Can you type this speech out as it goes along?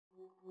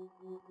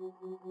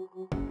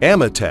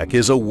Ametek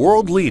is a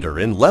world leader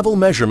in level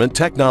measurement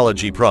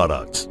technology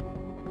products.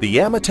 The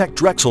Ametek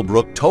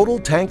Drexelbrook Total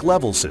Tank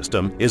Level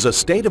System is a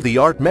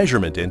state-of-the-art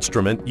measurement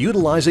instrument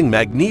utilizing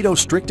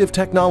magnetostrictive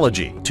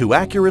technology to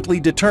accurately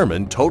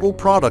determine total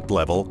product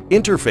level,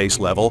 interface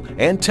level,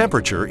 and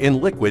temperature in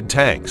liquid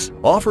tanks.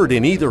 Offered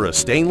in either a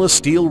stainless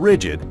steel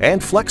rigid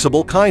and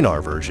flexible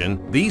Kynar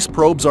version, these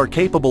probes are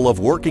capable of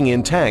working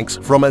in tanks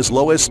from as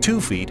low as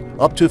 2 feet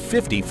up to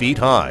 50 feet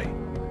high.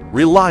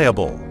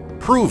 Reliable,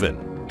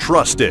 proven,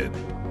 trusted.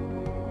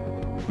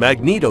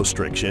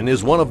 Magnetostriction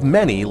is one of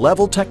many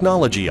level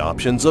technology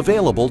options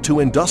available to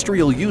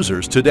industrial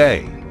users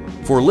today.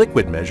 For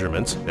liquid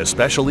measurements,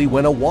 especially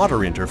when a water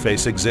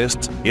interface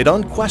exists, it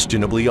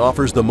unquestionably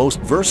offers the most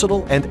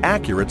versatile and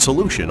accurate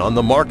solution on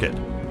the market.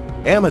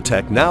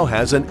 Ametek now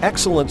has an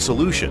excellent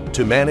solution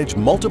to manage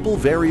multiple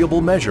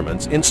variable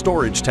measurements in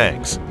storage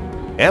tanks.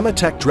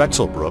 Ametek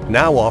Drexelbrook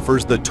now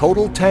offers the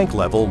Total Tank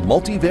Level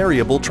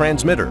Multivariable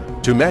Transmitter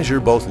to measure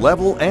both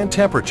level and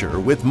temperature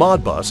with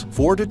Modbus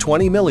 4 to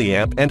 20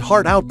 milliamp and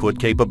heart output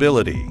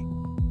capability.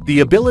 The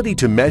ability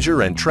to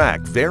measure and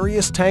track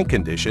various tank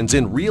conditions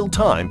in real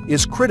time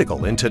is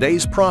critical in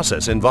today's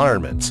process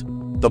environments.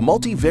 The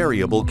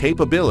multivariable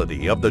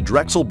capability of the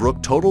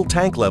Drexelbrook Total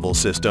Tank Level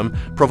System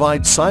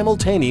provides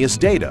simultaneous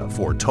data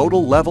for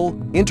total level,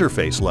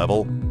 interface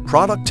level,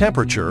 product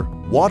temperature,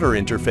 water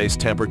interface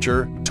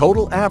temperature,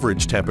 total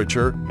average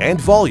temperature, and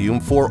volume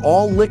for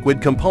all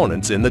liquid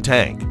components in the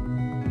tank.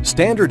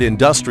 Standard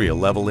industrial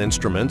level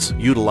instruments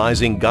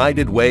utilizing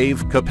guided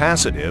wave,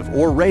 capacitive,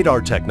 or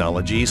radar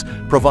technologies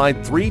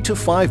provide 3 to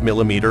 5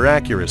 millimeter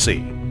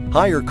accuracy.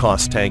 Higher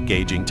cost tank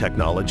gauging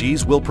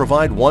technologies will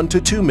provide 1 to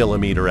 2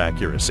 millimeter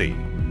accuracy.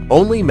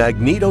 Only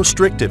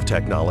magnetostrictive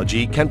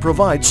technology can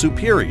provide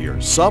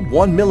superior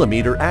sub-1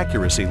 millimeter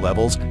accuracy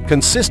levels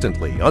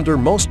consistently under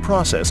most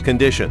process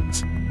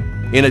conditions.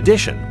 In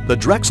addition, the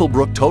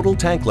Drexelbrook Total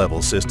Tank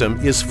Level System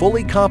is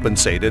fully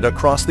compensated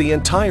across the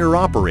entire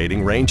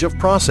operating range of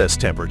process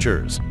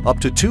temperatures,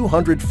 up to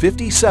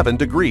 257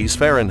 degrees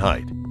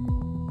Fahrenheit.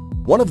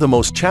 One of the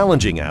most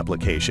challenging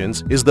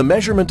applications is the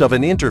measurement of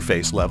an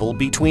interface level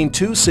between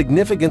two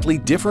significantly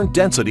different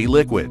density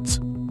liquids.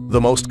 The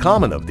most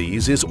common of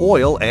these is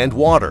oil and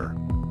water.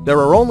 There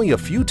are only a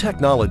few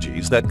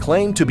technologies that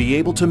claim to be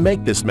able to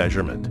make this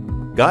measurement.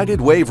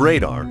 Guided wave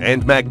radar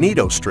and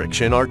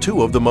magnetostriction are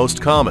two of the most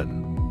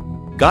common.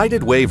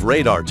 Guided wave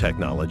radar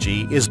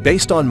technology is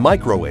based on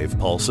microwave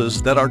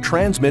pulses that are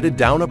transmitted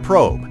down a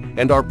probe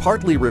and are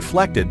partly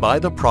reflected by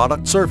the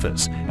product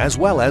surface as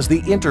well as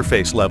the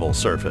interface level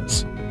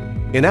surface.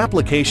 In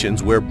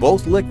applications where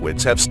both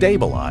liquids have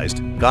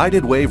stabilized,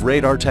 guided wave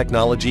radar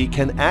technology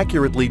can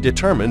accurately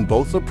determine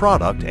both the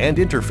product and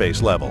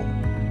interface level.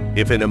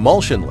 If an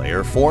emulsion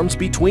layer forms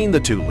between the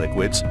two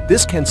liquids,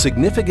 this can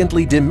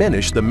significantly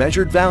diminish the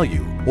measured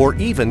value or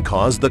even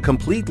cause the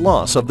complete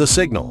loss of the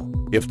signal.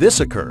 If this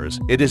occurs,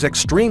 it is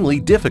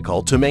extremely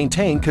difficult to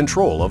maintain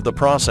control of the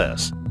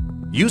process.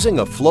 Using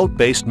a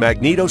float-based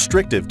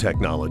magnetostrictive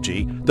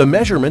technology, the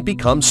measurement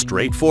becomes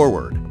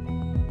straightforward.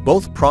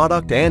 Both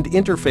product and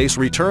interface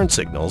return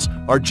signals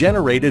are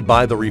generated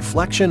by the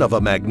reflection of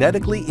a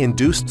magnetically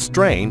induced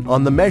strain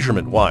on the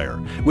measurement wire,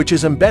 which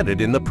is embedded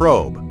in the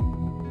probe.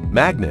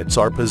 Magnets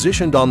are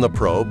positioned on the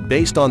probe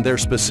based on their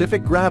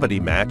specific gravity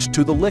match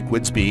to the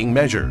liquids being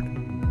measured.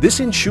 This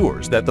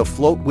ensures that the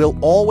float will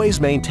always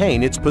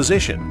maintain its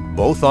position,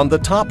 both on the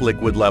top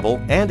liquid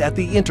level and at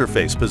the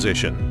interface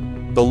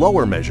position. The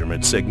lower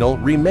measurement signal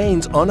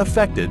remains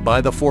unaffected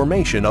by the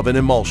formation of an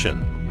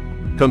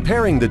emulsion.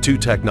 Comparing the two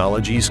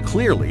technologies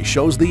clearly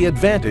shows the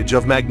advantage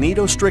of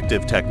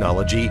magnetostrictive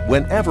technology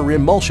whenever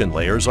emulsion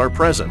layers are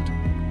present.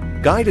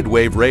 Guided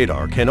wave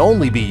radar can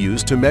only be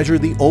used to measure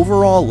the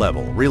overall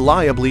level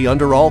reliably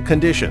under all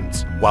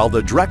conditions, while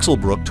the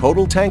Drexelbrook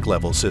Total Tank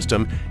Level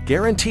System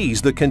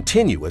guarantees the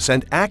continuous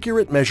and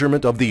accurate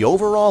measurement of the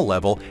overall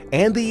level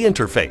and the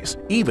interface,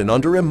 even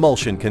under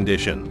emulsion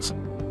conditions.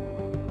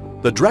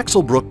 The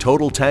Drexelbrook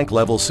Total Tank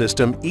Level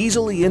System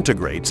easily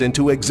integrates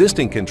into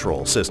existing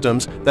control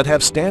systems that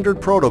have standard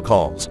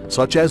protocols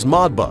such as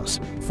Modbus,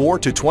 4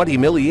 to 20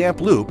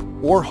 milliamp loop,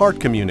 or heart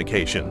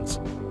communications.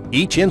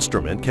 Each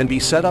instrument can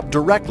be set up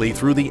directly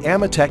through the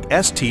Ametek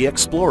ST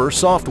Explorer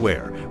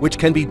software, which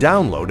can be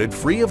downloaded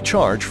free of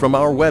charge from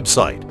our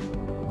website.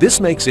 This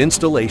makes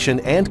installation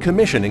and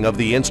commissioning of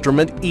the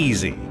instrument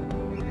easy.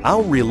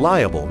 Our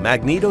reliable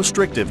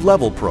magnetostrictive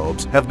level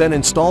probes have been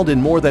installed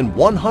in more than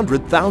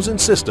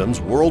 100,000 systems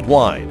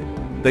worldwide.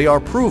 They are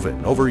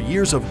proven over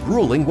years of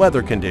grueling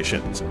weather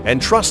conditions and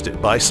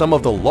trusted by some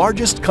of the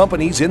largest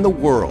companies in the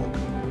world.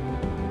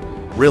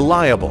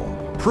 Reliable,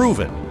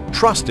 proven,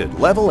 trusted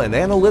level and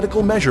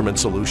analytical measurement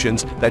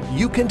solutions that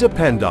you can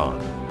depend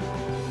on.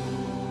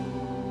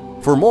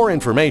 For more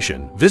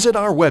information, visit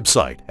our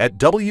website at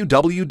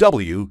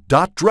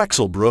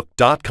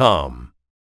www.drexelbrook.com.